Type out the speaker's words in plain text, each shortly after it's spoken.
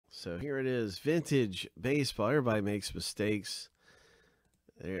So here it is, vintage baseball. Everybody makes mistakes.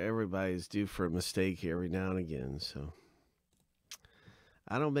 Everybody's due for a mistake here every now and again. So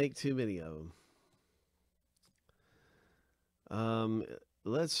I don't make too many of them.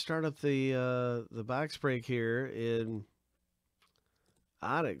 Let's start up the box break here in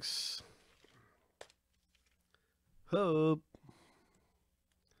Onyx. Hope.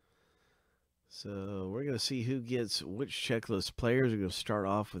 So we're going to see who gets which checklist players. We're going to start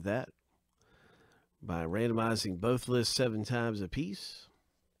off with that by randomizing both lists 7 times apiece.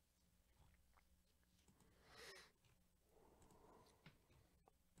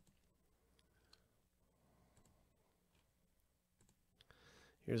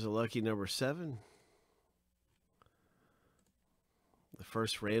 Here's a lucky number 7. The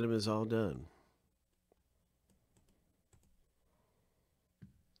first random is all done.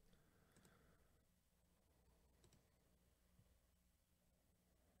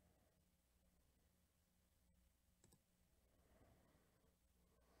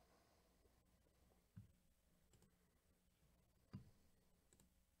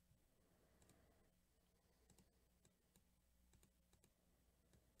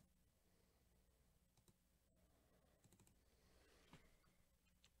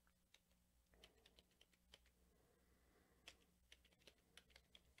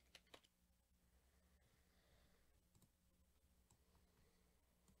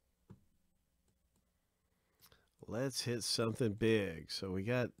 Let's hit something big. So we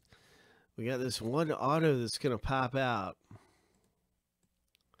got this one auto that's going to pop out.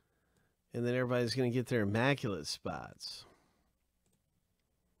 And then everybody's going to get their immaculate spots.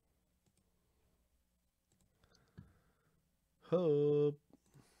 Hope.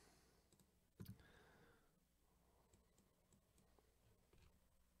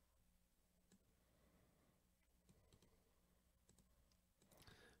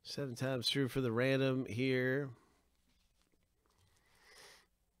 Seven times through for the random here.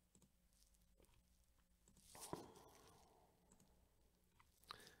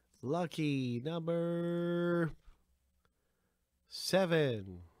 Lucky number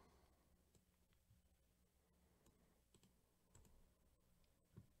 7.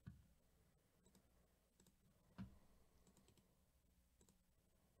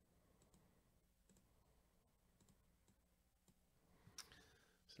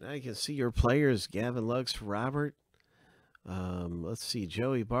 So now you can see your players. Gavin Lux for Robert. Let's see.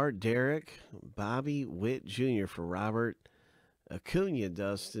 Joey Bart, Derek, Bobby Witt Jr. for Robert. Acuna,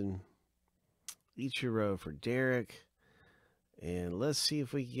 Dustin, Ichiro for Derek, and let's see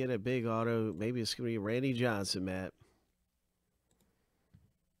if we can get a big auto. Maybe it's going to be Randy Johnson, Matt.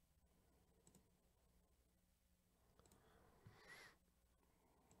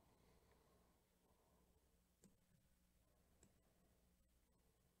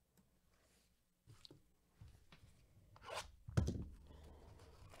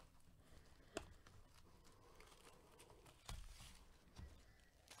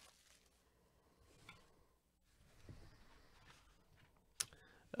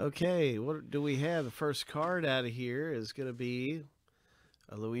 Okay, what do we have? The first card out of here is going to be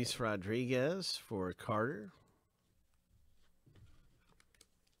a Luis Rodriguez for Carter.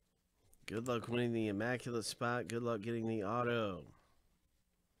 Good luck winning the immaculate spot. Good luck getting the auto.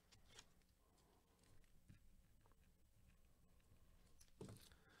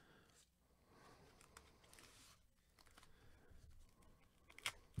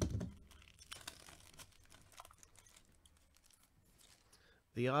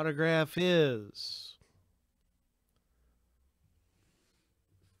 The autograph is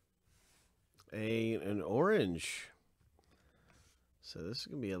an orange. So this is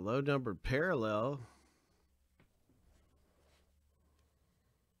going to be a low numbered parallel.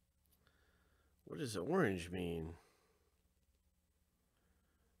 What does orange mean?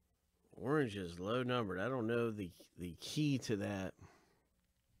 Orange is low numbered. I don't know the key to that.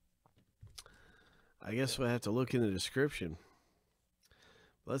 I guess we'll have to look in the description.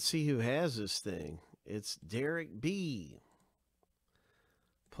 Let's see who has this thing. It's Derek B.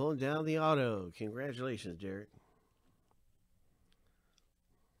 Pulling down the auto. Congratulations, Derek.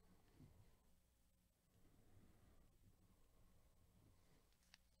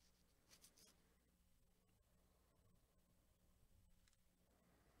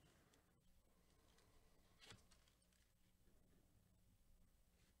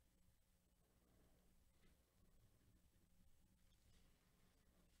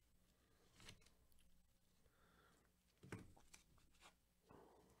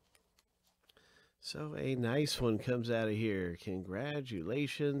 So a nice one comes out of here.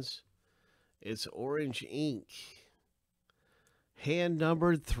 Congratulations. It's orange ink. Hand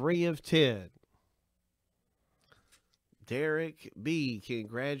numbered 3 of 10. Derek B,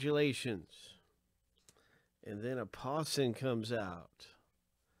 congratulations. And then a Pawson comes out.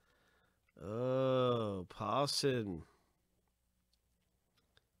 Oh, Pawson.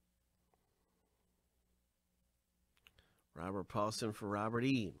 Robert Pawson for Robert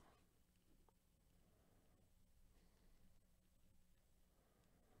E.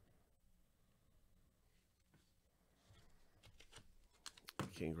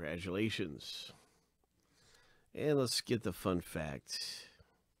 Congratulations. And let's get the fun fact.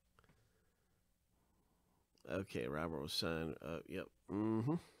 Okay, Robert was signed. Yep.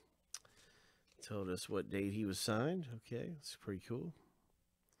 Told us what date he was signed. Okay, that's pretty cool.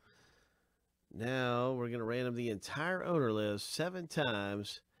 Now we're going to random the entire owner list 7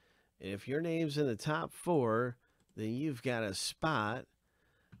 times. And if your name's in the top 4, then you've got a spot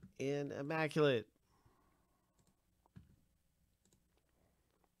in Immaculate.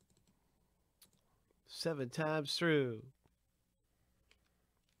 Seven times through.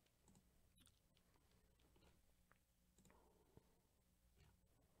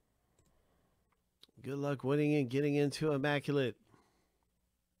 Good luck winning and getting into Immaculate.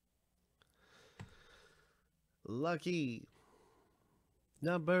 Lucky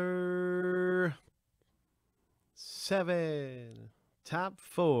number 7. Top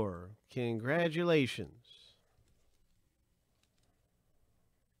 4. Congratulations.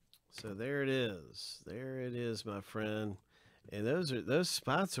 So there it is. There it is, my friend. And those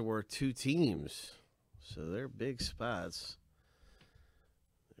spots are worth 2 teams. So they're big spots.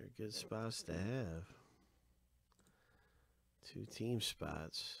 They're good spots to have. 2 team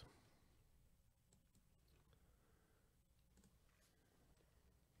spots.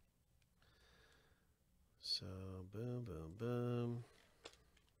 So boom, boom, boom.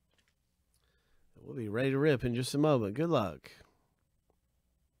 We'll be ready to rip in just a moment. Good luck.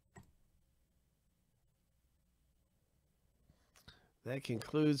 That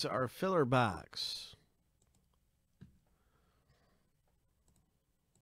concludes our filler box.